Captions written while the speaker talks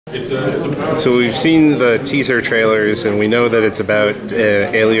So we've seen the teaser trailers, and we know that it's about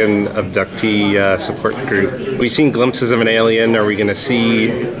alien abductee support group. We've seen glimpses of an alien. Are we going to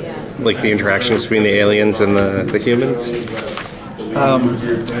see like the interactions between the aliens and the humans?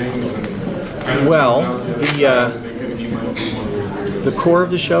 Well, the core of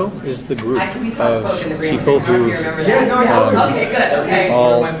the show is the group of people who've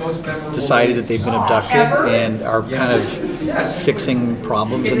all decided that they've been abducted and are kind of fixing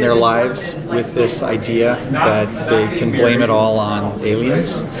problems in their lives with this idea that they can blame it all on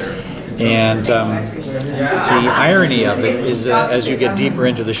aliens. And the irony of it is that as you get deeper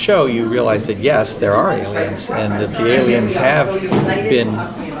into the show, you realize that yes, there are aliens, and that the aliens have been,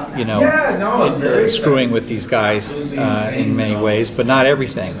 screwing with these guys in many ways, but not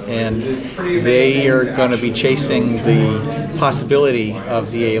everything. And they are going to be chasing the possibility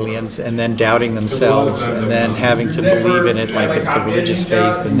of the aliens and then doubting themselves and then having to believe in it like it's a religious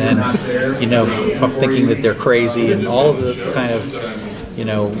faith, and then, thinking that they're crazy and all of the kind of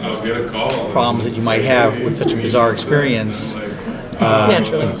problems that you might have with such a bizarre experience.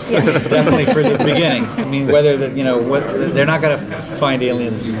 Naturally, yeah. Definitely for the beginning. I mean, whether they're not going to find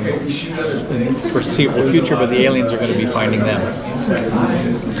aliens in the foreseeable future, but the aliens are going to be finding them.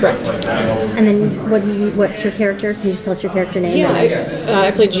 Correct. And then, what's your character? Can you just tell us your character name? Yeah,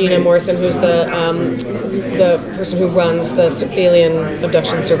 I play Gina Morrison, who's the person who runs the alien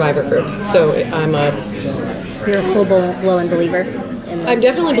abduction survivor group. So You're a full-blown believer. I'm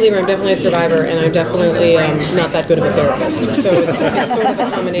definitely a believer, I'm definitely a survivor, and I'm definitely not that good of a therapist. So it's sort of a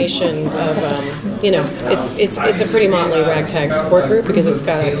combination of, it's a pretty motley ragtag support group because it's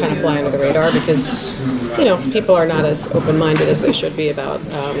got to kind of fly under the radar because, people are not as open-minded as they should be about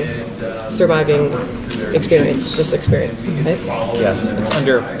surviving this experience. Right? Yes, it's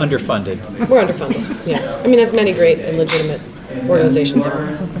underfunded. We're underfunded, yeah. I mean, as many great and legitimate organizations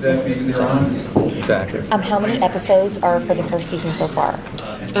are. So. Exactly. How many episodes are for the first season so far?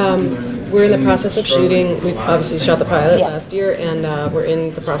 We're in the process of shooting. We obviously shot the pilot last year, and we're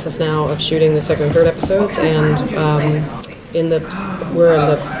in the process now of shooting the second and third episodes. And we're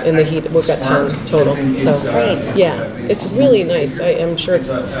in the heat. We've got 10 total. So yeah, it's really nice. I'm sure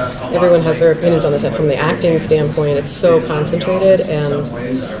everyone has their opinions on this. From the acting standpoint, it's so concentrated and.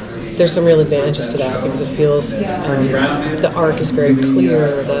 There's some real advantages to that because it feels the arc is very clear,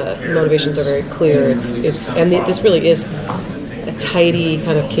 the motivations are very clear. This really is a tidy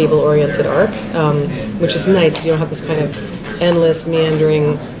kind of cable-oriented arc, which is nice. You don't have this kind of endless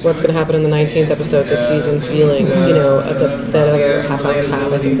meandering. What's going to happen in the 19th episode this season? Feeling, that other half hours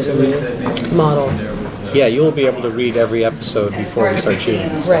have. I think is a new model. Yeah, you'll be able to read every episode before we start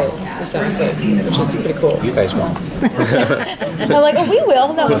shooting. Right, exactly, which is pretty cool. You guys won't. I'm like, we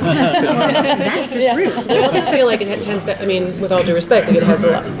will. No. That's just rude. I also feel like it tends to, with all due respect, like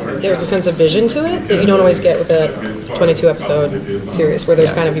there's a sense of vision to it that you don't always get with a 22-episode series where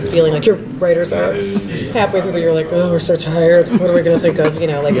there's kind of you feeling like your writers are halfway through, you're like, oh, we're so tired, what are we going to think of? It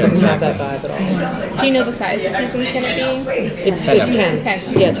doesn't have that vibe at all. Do you know the size the season's going to be? It's 10.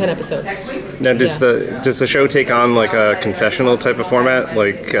 Yeah, 10 episodes. Now, does the show take on like a confessional type of format,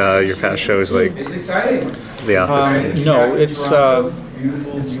 like your past shows, like The Office? No, it's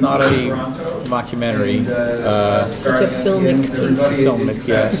not a mockumentary. It's a filmic piece. Filmic,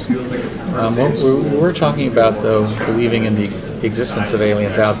 yes. What we're talking about, though, believing in the existence of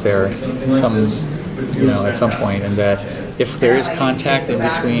aliens out there, at some point, and that if there is contact in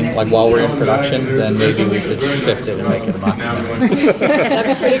between, like while we're in production, then maybe we could shift it and make it a mockumentary.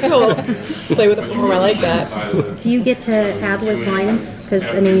 That'd be pretty cool. Play with the form, I like that. Do you get to ad-lib lines?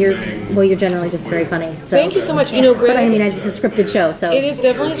 Because, you're generally just very funny. So. Thank you so much. Greg... But it's a scripted show, so... It is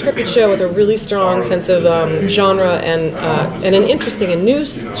definitely a scripted show with a really strong sense of genre and an interesting and new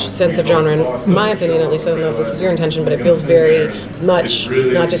sense of genre, in my opinion, at least. I don't know if this is your intention, but it feels very much,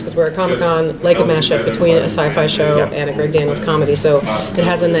 not just because we're at Comic-Con, like a mashup between a sci-fi show and a Greg Daniels comedy. So it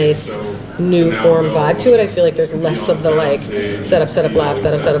has a nice new form vibe to it. I feel like there's less of the set up, laugh,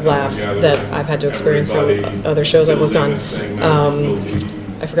 set up, laugh that I've had to experience from other shows I've worked on.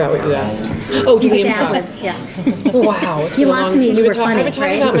 I forgot what you asked. Oh, do the improv. Yeah. Wow. You lost me. You were funny, I've been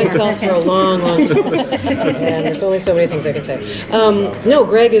talking about myself for a long, long time. And there's only so many things I can say. No,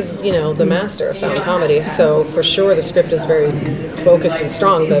 Greg is, the master of found comedy. So for sure the script is very focused and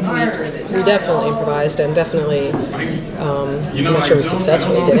strong, but we definitely improvised and definitely, I'm not sure we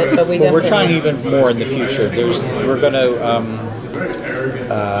successfully did it, but we definitely... We're trying even more in the future. We're going to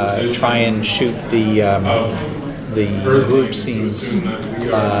try and shoot the the group seems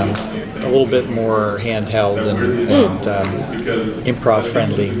a little bit more handheld and improv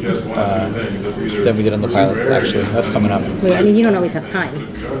friendly than we did on the pilot. Actually, that's coming up. I mean, you don't always have time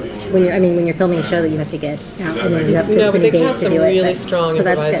when you're filming a show that you have to get out. I mean, you have No, but many they days have to some do it. really but- strong so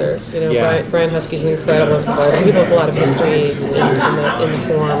that's good. improvisers. You know, Yeah. Brian Husky's an incredible improviser. People with a lot of history in the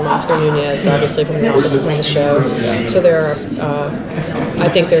form. Oscar Nunez, obviously from The Office, is on the show. So there are, I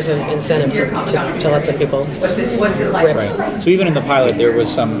think there's an incentive to let some people rip. Right. So even in the pilot, there was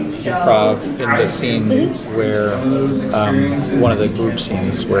some improv in the scene where one of the group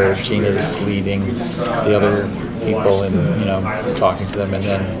scenes where Gina's leading the other people and talking to them, and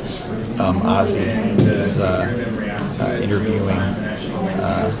then Ozzy is interviewing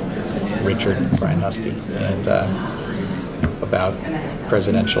Richard, Brian Husky, and about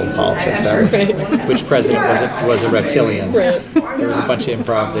presidential politics. That was, Right. which president was a reptilian. Right. There was a bunch of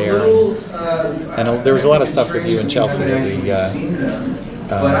improv there, and there was a lot of stuff with you and Chelsea.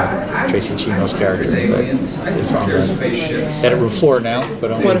 Tracy Chimo's character that is on the edit room floor now, but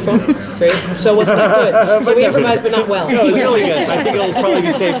only. Wonderful. Great. So what's not good? So we improvised, but not well. No, it's really good. I think it'll probably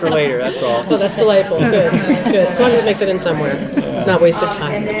be saved for later. That's all. Oh, that's delightful. Good. Good. As long as it makes it in somewhere. It's not wasted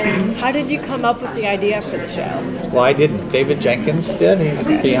time. How did you come up with the idea for the show? Well, I didn't. David Jenkins did.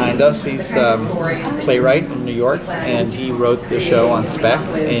 He's behind us. He's playwright in New York, and he wrote the show on spec.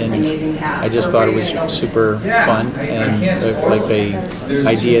 And I just thought it was super fun and like a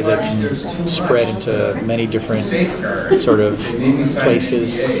idea that can spread into many different sort of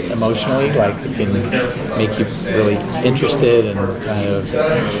places emotionally. Like it can make you really interested and kind of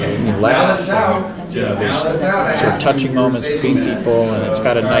laugh. And, there's sort of touching moments between people, and it's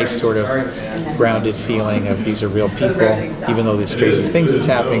got a nice sort of grounded feeling of these are real people, even though these craziest things is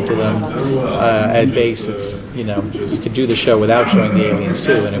happening to them. At base, it's you could do the show without showing the aliens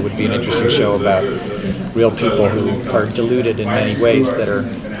too, and it would be an interesting show about real people who are deluded in many ways that are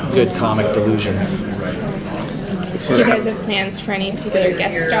good comic delusions. Do you guys have plans for any particular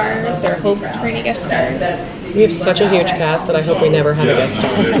guest stars or hopes for any guest stars? We have such a huge cast that I hope we never have a guest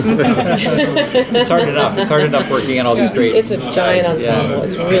star. It's hard enough. It's hard enough working on all these great. It's a giant ensemble. Yeah.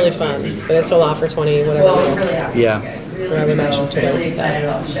 It's really fun, but it's a lot for 20 whatever minutes. Yeah. For I would imagine 20 minutes.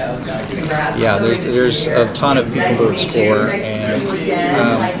 Yeah, there's a ton of people to explore, and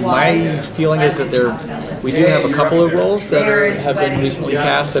my feeling is that we do have a couple of roles that have been recently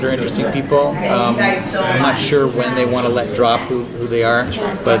cast that are interesting people. I'm not sure when they want to let drop who they are,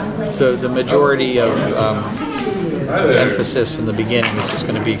 but the majority of emphasis in the beginning is just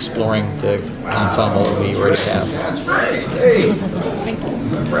going to be exploring the ensemble that we already have.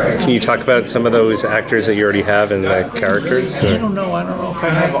 Can you talk about some of those actors that you already have and the characters? I don't know if I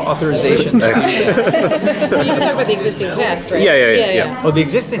have authorization to do that. So you can talk about the existing cast, right? Yeah. Oh, the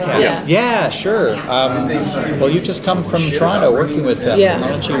existing cast? Yeah, sure. Well, you just come from Toronto working with them. Yeah. Why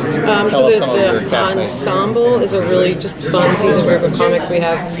don't you tell So us some of your the castmates? ensemble is a really just fun season group of comics. We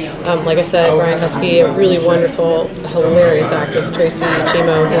have, like I said, Brian Husky, a really wonderful, hilarious actress, Tracy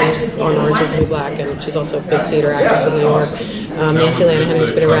Chimo, who's on Orange is the New Black, and she's also a big theater actress in New York. Nancy Lanahan, who's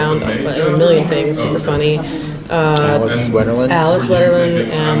been around in a million things, super funny. Alice Wetterland.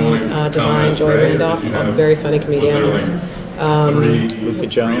 And Divine Joy Randolph, very funny comedians. Luca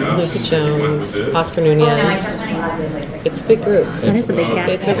Jones. Oscar Nunez. It's a big group. That is a big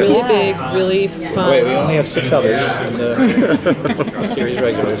cast. It's a really big, really fun. Wait, we only have 6 others in the series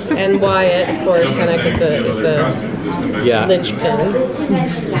regulars. And Wyatt, of course, Seneca is the Yeah.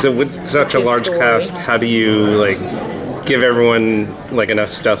 linchpin. So with such a his large story. cast, how do you give everyone enough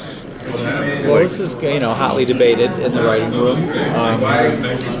stuff? Well, this is hotly debated in the writing room.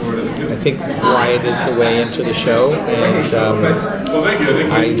 I think Wyatt is the way into the show, and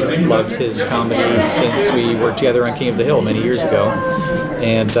I loved his comedy since we worked together on King of the Hill many years ago.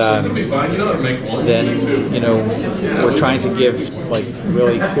 And then we're trying to give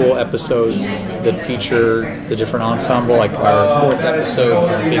really cool episodes that feature the different ensemble. Like our 4th episode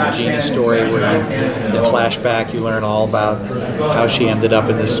is a big Gina story where in flashback you learn all about how she ended up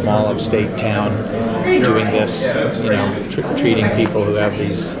in this small upstate town doing this, treating people who have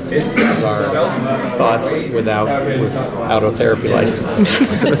these bizarre thoughts without a therapy license.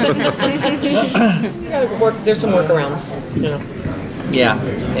 There's some workarounds, Yeah,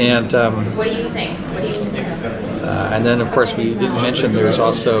 and What do you think? and then of course we didn't mention there's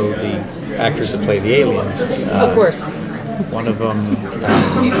also the actors that play the aliens. Of course. One of them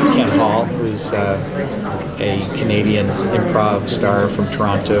Ken Hall, who's a Canadian improv star from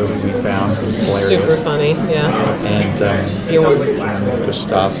Toronto who we found, who's hilarious. Super funny, yeah. And Johan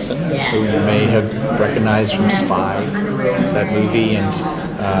Gustafsson, who you may have recognized from Spy, that movie, and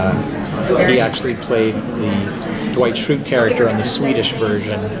he actually played the Dwight Schrute character on the Swedish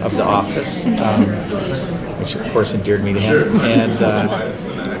version of The Office, which of course endeared me to him. And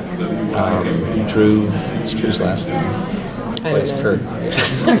Drew, what's Drew's last name? I don't know. Kurt.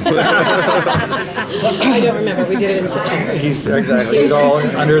 I don't remember. We did it in September. He's all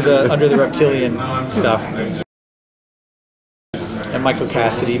under the reptilian stuff. And Michael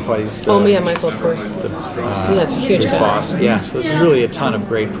Cassidy plays the, Michael, of course. That's a huge his cast. boss. Yeah, so there's really a ton of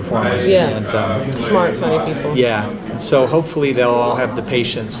great performers. Yeah, And, smart, funny people. yeah, and so hopefully they'll all have the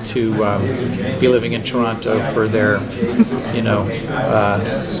patience to be living in Toronto for their,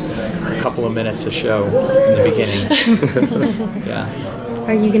 a couple of minutes a show in the beginning. Yeah.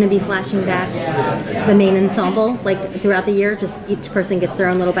 Are you going to be flashing back the main ensemble, like throughout the year? Just each person gets their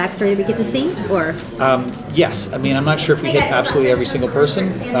own little backstory that we get to see, or? Yes, I mean I'm not sure if we hit absolutely every single person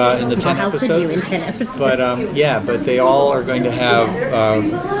in the 10 How episodes. could you in 10 episodes? But but they all are going to have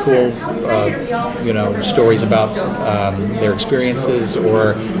cool, stories about their experiences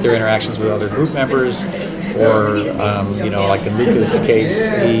or their interactions with other group members. Or, like in Luca's case,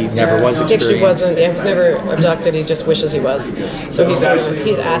 he never was experienced. He wasn't. Yeah, he was never abducted. He just wishes he was. So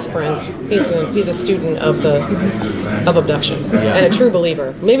he's aspirant. He's a student of abduction and a true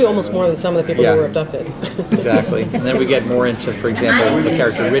believer. Maybe almost more than some of the people who were abducted. Exactly. And then we get more into, for example, the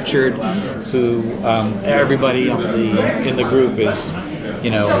character Richard, who everybody in the group is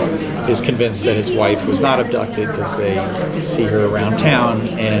convinced that his wife was not abducted because they see her around town,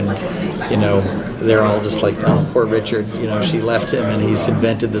 and they're all just like, oh, poor Richard, she left him and he's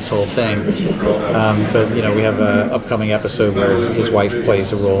invented this whole thing. But we have an upcoming episode where his wife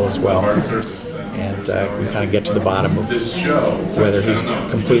plays a role as well. And we kind of get to the bottom of whether he's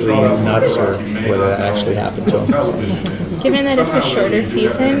completely nuts or whether that actually happened to him. Given that it's a shorter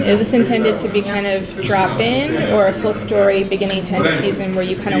season, is this intended to be kind of drop in, or a full story beginning to end of season where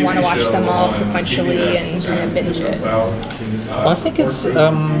you kind of want to watch them all sequentially and kind of binge it? Well, I think it's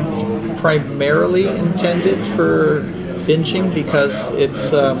primarily intended for binging because it's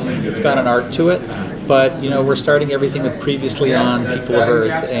got an arc to it. But we're starting everything with previously on People of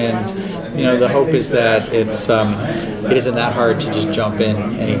Earth, and the hope is that it isn't that hard to just jump in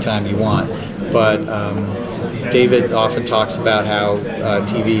anytime you want. But David often talks about how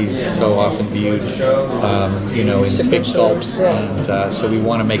TV is so often viewed, in big gulps, and so we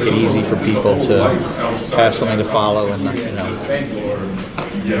want to make it easy for people to have something to follow and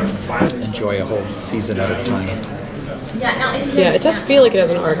enjoy a whole season at a time. Yeah, it does feel like it has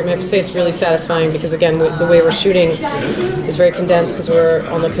an arc. I have to say it's really satisfying because, again, the way we're shooting is very condensed because we're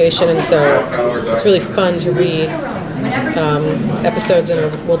on location, and so it's really fun to read episodes,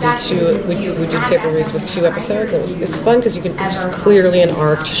 and we'll do two. We do table reads with 2 episodes. It's fun because it's just clearly an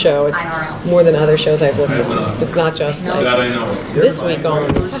arced show. It's more than other shows I've worked on. It's not just like this week on.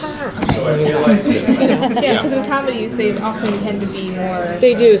 Yeah, because in comedies they often tend to be more.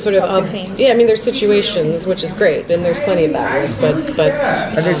 They do sort of. self-contained. Yeah, I mean there's situations, which is great, and there's plenty of that. But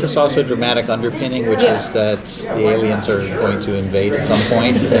And there's this also dramatic underpinning, which is that the aliens are going to invade at some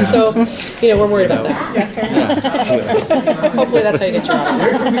point. And so, we're worried about that. Hopefully that's how you get your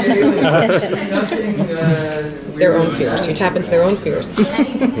audience. Their own fears. You tap into their own fears. All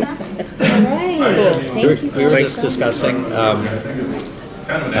right. We were just discussing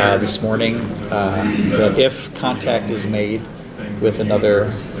this morning that if contact is made with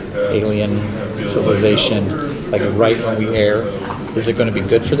another alien civilization, like right when we air, is it going to be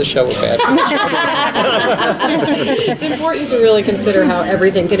good for the show or bad for the show? It's important to really consider how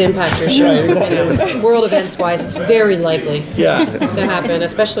everything can impact your show. World events-wise, it's very likely to happen,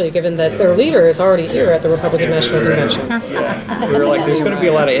 especially given that their leader is already here at the Republican National Convention. We were like, there's going to be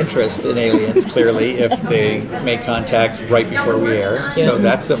a lot of interest in aliens, clearly, if they make contact right before we air. So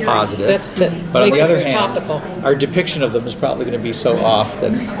that's a positive. But on the other hand, our depiction of them is probably going to be so off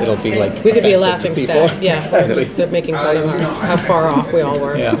that it'll be like we could be a laughing people. stock. Yeah, Exactly. just making fun of how far off we all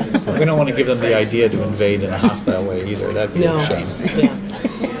were. Yeah, we don't want to give them the idea to invade in a hostile way either. That'd be a shame. Yeah.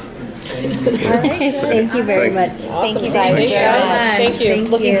 Thank you very much. Awesome. Thank you guys. Thank you.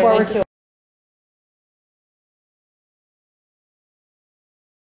 Looking forward to it.